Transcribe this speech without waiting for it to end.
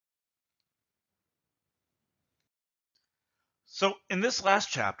So in this last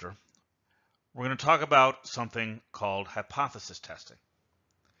chapter, we're going to talk about something called hypothesis testing.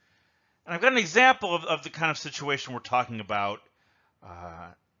 And I've got an example of the kind of situation we're talking about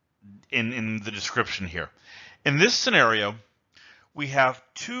in the description here. In this scenario, we have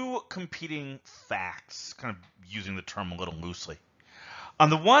two competing facts, kind of using the term a little loosely. On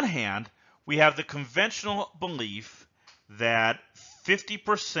the one hand, we have the conventional belief that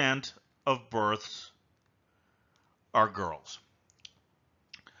 50% of births are girls.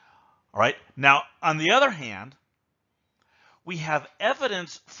 All right. Now, on the other hand, we have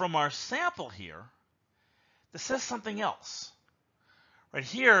evidence from our sample here that says something else. Right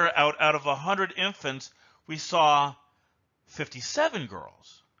here, out of 100 infants, we saw 57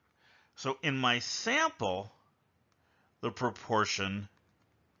 girls. So in my sample, the proportion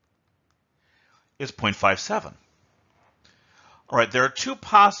is 0.57. All right, there are two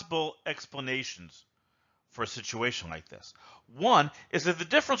possible explanations for a situation like this. One is that the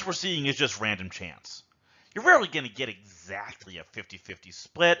difference we're seeing is just random chance. You're rarely going to get exactly a 50-50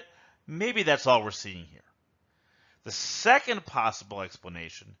 split. Maybe that's all we're seeing here. The second possible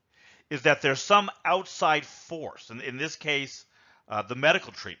explanation is that there's some outside force, and in this case, the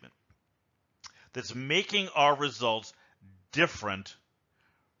medical treatment, that's making our results different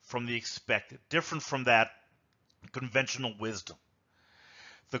from the expected, different from that conventional wisdom.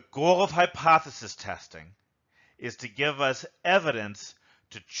 The goal of hypothesis testing is to give us evidence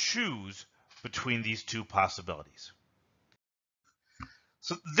to choose between these two possibilities.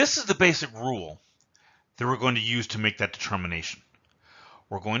 So this is the basic rule that we're going to use to make that determination.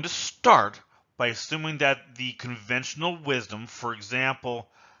 We're going to start by assuming that the conventional wisdom, for example,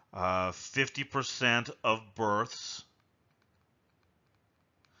 50% of births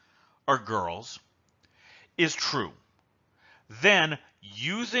are girls, is true. Then,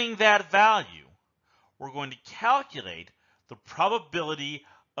 using that value, we're going to calculate the probability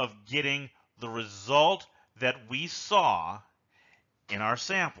of getting the result that we saw in our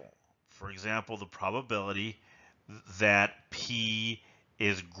sample. For example, the probability that P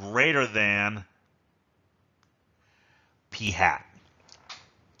is greater than P hat.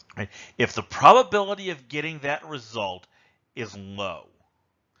 Right? If the probability of getting that result is low,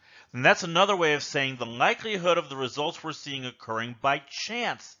 then that's another way of saying the likelihood of the results we're seeing occurring by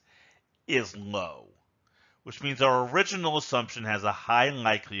chance is low, which means our original assumption has a high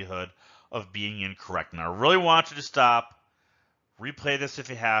likelihood of being incorrect. And I really want you to stop, replay this if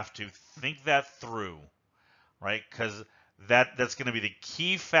you have to, think that through, right? Because that's going to be the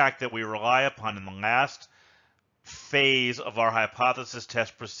key fact that we rely upon in the last phase of our hypothesis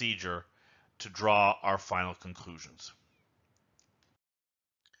test procedure to draw our final conclusions.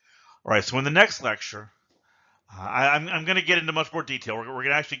 All right, so in the next lecture, I'm going to get into much more detail. We're going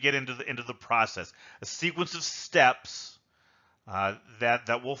to actually get into the process, a sequence of steps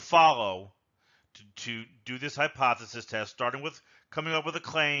that will follow to do this hypothesis test, starting with coming up with a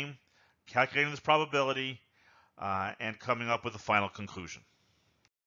claim, calculating this probability, and coming up with a final conclusion.